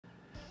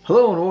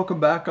Hello and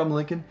welcome back, I'm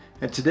Lincoln,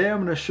 and today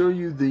I'm going to show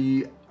you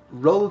the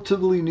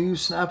relatively new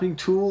snapping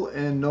tool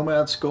in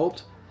Nomad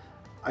Sculpt.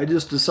 I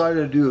just decided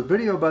to do a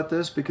video about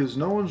this because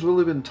no one's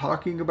really been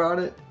talking about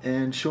it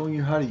and showing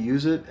you how to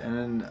use it,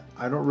 and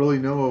I don't really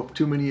know if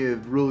too many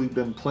have really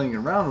been playing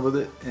around with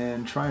it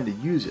and trying to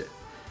use it.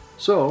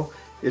 So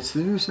it's the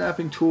new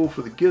snapping tool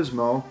for the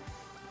Gizmo,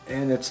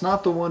 and it's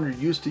not the one you're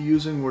used to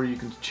using where you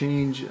can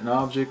change an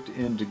object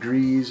in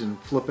degrees and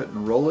flip it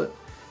and roll it.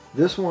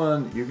 This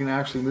one, you can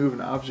actually move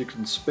an object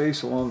in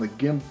space along the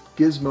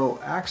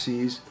gizmo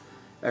axes,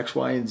 X,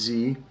 Y, and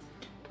Z,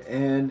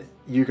 and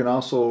you can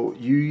also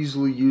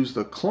easily use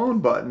the clone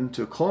button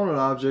to clone an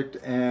object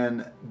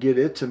and get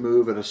it to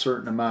move at a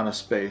certain amount of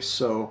space.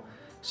 So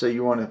say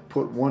you want to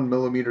put 1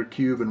 millimeter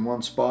cube in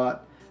one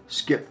spot,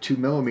 skip 2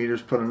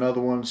 millimeters, put another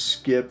one,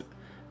 skip,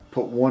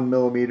 put 1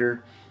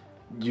 millimeter.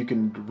 You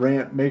can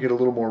make it a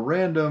little more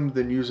random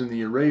than using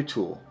the array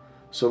tool.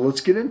 So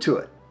let's get into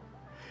it.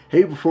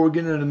 Hey, before we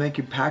get into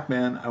making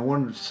Pac-Man, I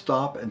wanted to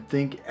stop and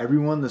thank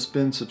everyone that's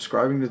been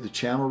subscribing to the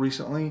channel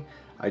recently.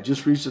 I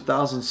just reached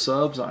 1,000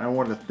 subs, and I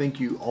want to thank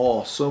you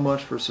all so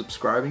much for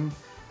subscribing.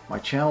 My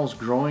channel's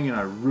growing and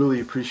I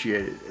really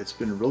appreciate it. It's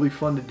been really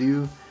fun to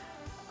do,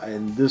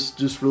 and this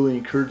just really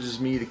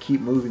encourages me to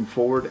keep moving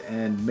forward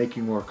and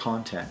making more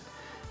content.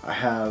 I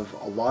have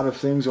a lot of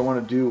things I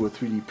want to do with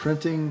 3D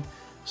printing,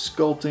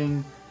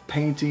 sculpting,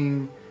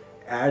 painting,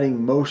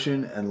 adding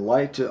motion and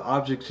light to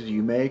objects that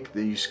you make,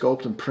 that you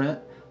sculpt and print.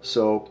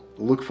 So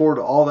look forward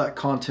to all that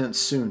content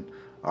soon.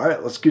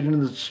 Alright, let's get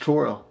into the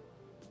tutorial.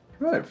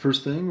 Alright,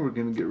 first thing, we're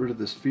going to get rid of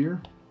this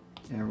sphere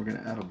and we're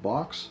going to add a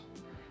box.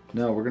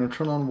 Now we're going to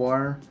turn on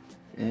wire,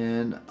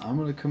 and I'm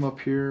going to come up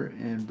here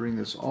and bring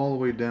this all the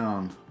way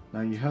down.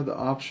 Now you have the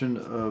option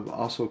of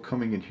also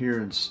coming in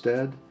here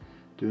instead,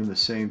 doing the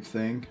same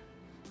thing.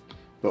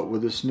 But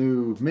with this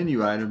new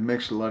menu item, it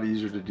makes it a lot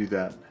easier to do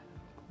that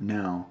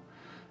now.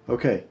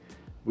 Okay,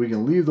 we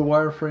can leave the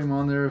wireframe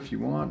on there if you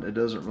want. It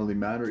doesn't really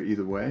matter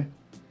either way.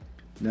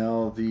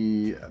 Now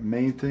the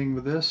main thing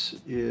with this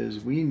is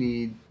we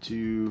need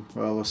to,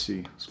 well, let's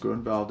see, let's go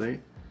and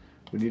validate.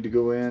 We need to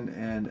go in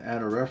and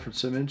add a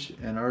reference image,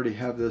 and I already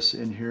have this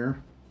in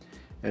here.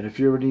 And if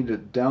you ever need to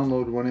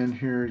download one in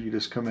here, you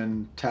just come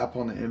in, tap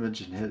on the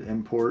image and hit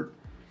import,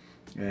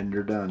 and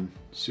you're done.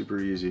 Super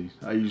easy.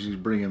 I usually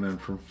bring them in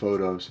from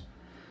photos.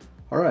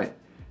 Alright,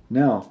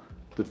 now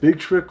the big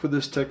trick with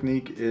this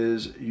technique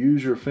is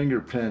use your finger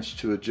pinch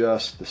to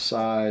adjust the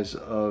size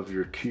of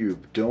your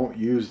cube. Don't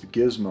use the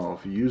gizmo.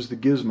 If you use the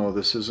gizmo,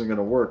 this isn't going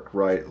to work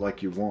right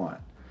like you want.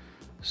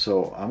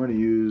 So I'm going to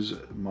use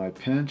my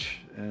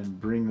pinch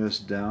and bring this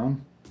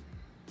down.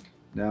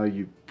 Now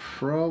you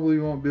probably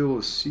won't be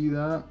able to see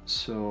that,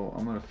 so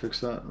I'm going to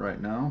fix that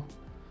right now.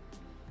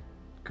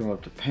 Come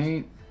up to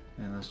paint,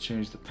 and let's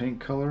change the paint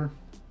color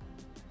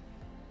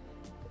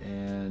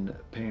and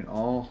paint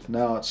all.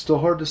 Now it's still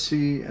hard to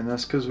see, and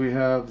that's because we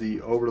have the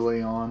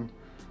overlay on.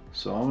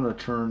 So I'm going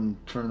to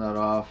turn that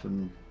off,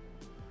 and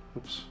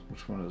oops,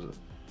 which one is it?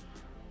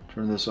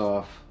 Turn this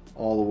off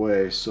all the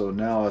way, so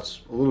now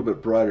it's a little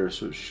bit brighter,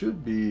 so it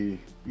should be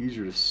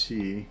easier to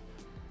see.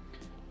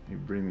 You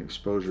bring the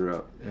exposure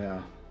up,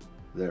 yeah,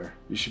 there.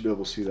 You should be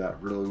able to see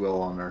that really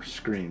well on our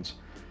screens.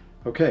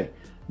 Okay,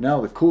 now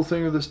the cool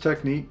thing with this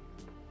technique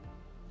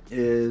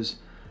is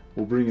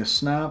we'll bring a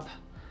snap.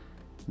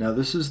 Now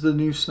this is the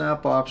new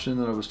snap option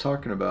that I was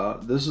talking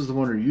about. This is the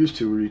one you're used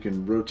to where you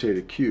can rotate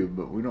a cube,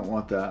 but we don't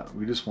want that.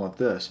 We just want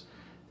this.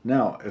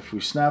 Now if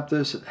we snap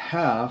this at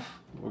half,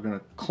 we're going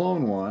to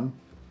clone one,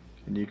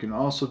 and you can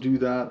also do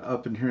that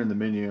up in here in the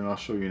menu, and I'll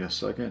show you in a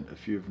second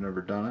if you've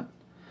never done it.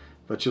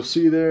 But you'll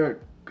see there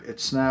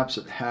it snaps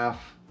at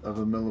half of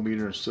a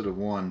millimeter instead of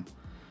 1.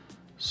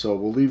 So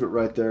we'll leave it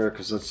right there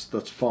because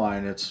that's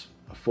fine. It's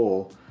a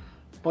full.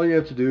 All you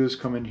have to do is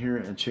come in here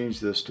and change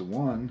this to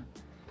 1.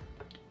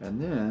 And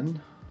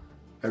then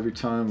every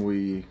time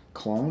we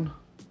clone,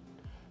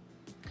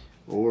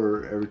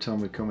 or every time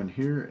we come in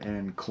here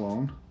and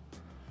clone,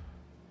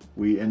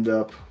 we end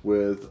up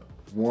with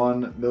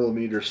 1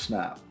 millimeter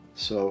snap.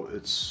 So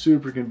it's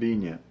super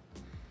convenient.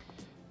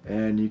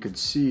 And you can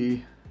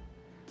see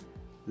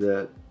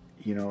that,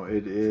 you know,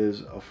 it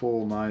is a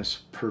full,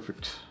 nice,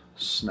 perfect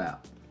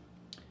snap.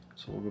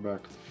 So we'll go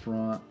back to the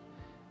front.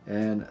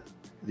 And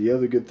the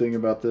other good thing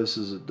about this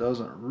is it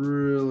doesn't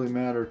really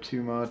matter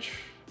too much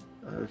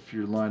if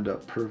you're lined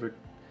up perfect.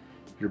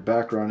 Your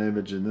background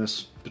image in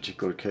this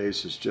particular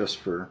case is just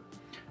for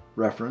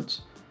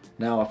reference.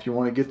 Now if you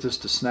want to get this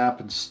to snap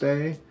and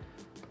stay,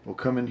 we'll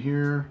come in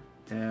here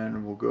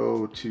and we'll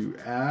go to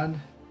add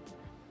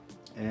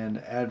and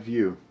add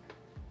view.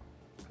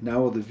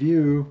 Now with the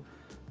view,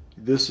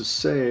 this is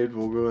saved.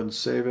 We'll go ahead and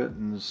save it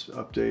and just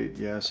update.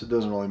 Yes, it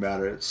doesn't really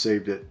matter. It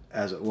saved it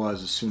as it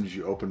was as soon as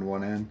you opened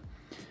one in.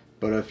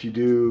 But if you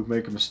do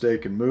make a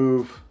mistake and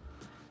move,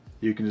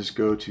 you can just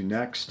go to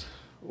next,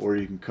 or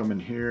you can come in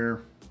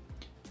here.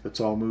 It's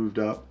all moved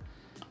up,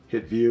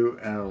 hit view,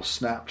 and it'll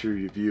snap to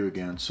your view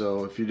again.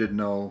 So if you didn't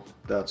know,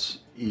 that's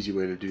an easy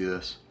way to do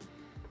this.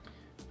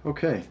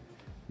 Okay,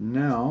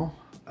 now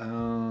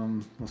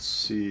Let's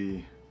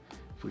see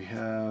if we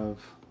have,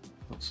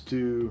 let's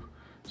do,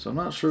 so I'm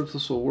not sure if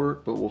this will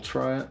work, but we'll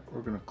try it.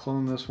 We're going to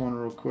clone this one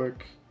real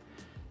quick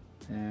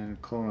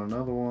and clone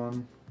another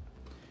one.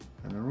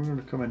 And then we're going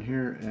to come in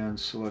here and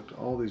select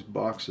all these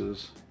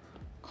boxes,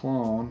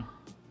 clone,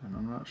 and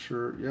I'm not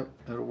sure, yep,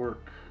 it'll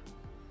work.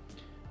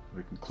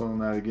 We can clone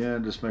that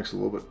again, just makes it a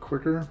little bit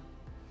quicker.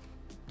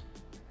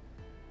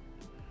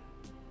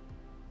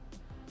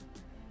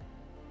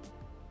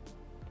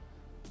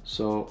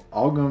 So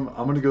I'm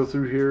going to go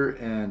through here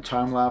and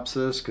time lapse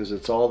this because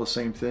it's all the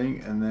same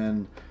thing, and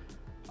then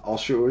I'll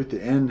show you at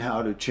the end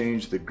how to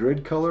change the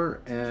grid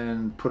color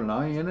and put an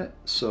eye in it.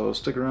 So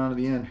stick around to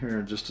the end here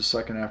in just a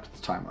second after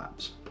the time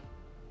lapse.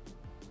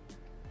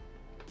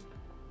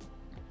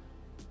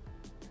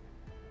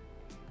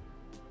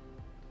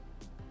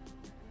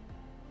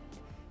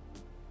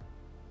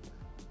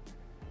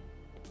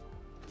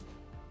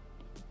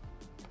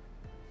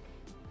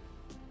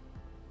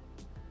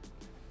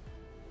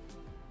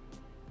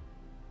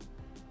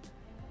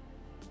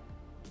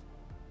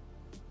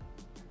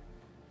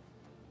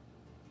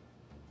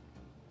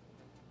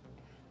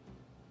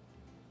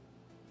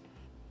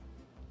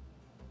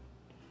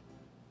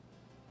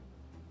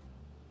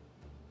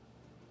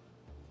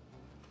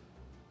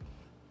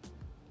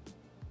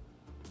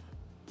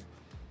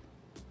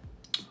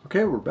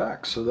 Okay, we're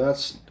back. So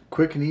that's a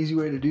quick and easy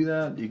way to do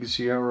that. You can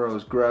see how I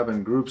was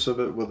grabbing groups of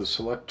it with a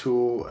select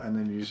tool, and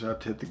then you just have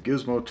to hit the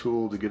gizmo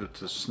tool to get it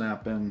to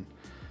snap in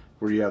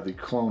where you have the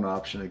clone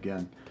option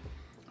again.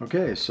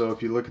 Okay, so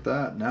if you look at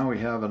that, now we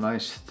have a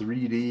nice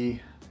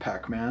 3D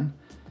Pac-Man.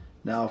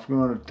 Now if we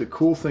want to, the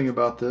cool thing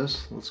about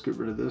this, let's get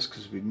rid of this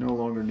because we no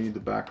longer need the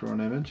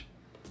background image.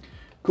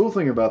 Cool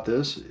thing about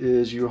this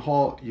is you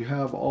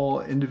have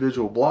all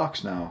individual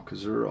blocks now,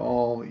 because they're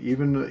all,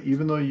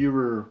 even though you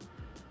were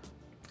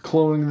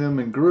cloning them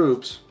in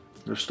groups,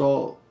 they're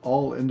still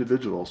all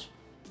individuals.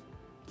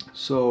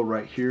 So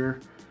right here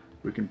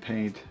we can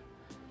paint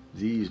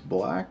these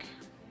black,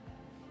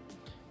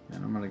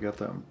 and I'm gonna get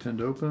that one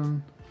pinned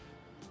open.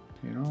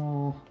 Paint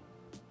all,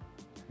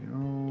 paint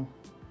all,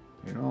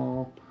 paint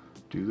all.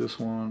 Do this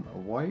one a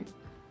white,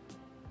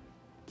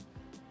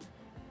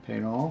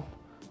 paint all,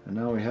 and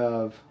now we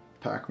have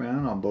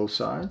Pac-Man on both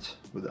sides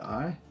with the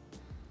eye.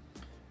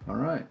 All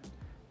right.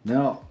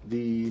 Now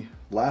the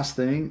last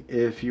thing,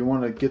 if you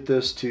want to get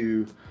this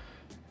to,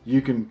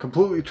 you can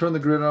completely turn the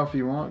grid off if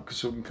you want,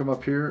 so we can come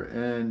up here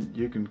and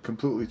you can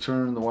completely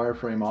turn the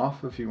wireframe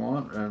off if you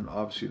want, and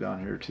obviously down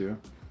here too.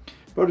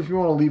 But if you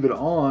want to leave it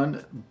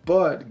on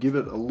but give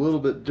it a little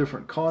bit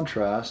different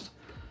contrast,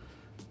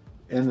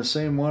 and the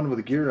same one with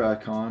the gear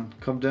icon,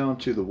 come down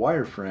to the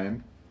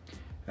wireframe,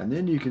 and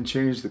then you can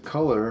change the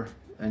color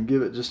and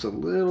give it just a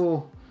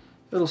little,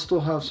 it'll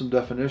still have some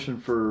definition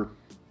for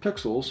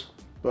pixels,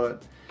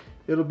 but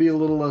it'll be a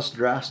little less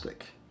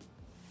drastic.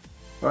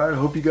 Alright, I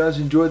hope you guys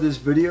enjoyed this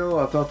video.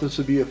 I thought this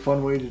would be a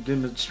fun way to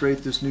demonstrate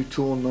this new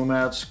tool,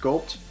 Nomad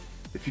Sculpt.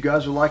 If you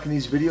guys are liking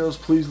these videos,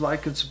 please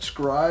like and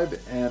subscribe,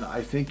 and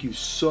I thank you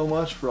so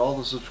much for all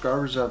the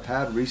subscribers I've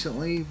had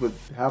recently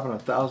with having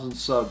 1,000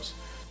 subs.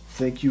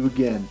 Thank you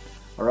again.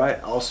 Alright,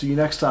 I'll see you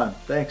next time.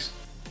 Thanks.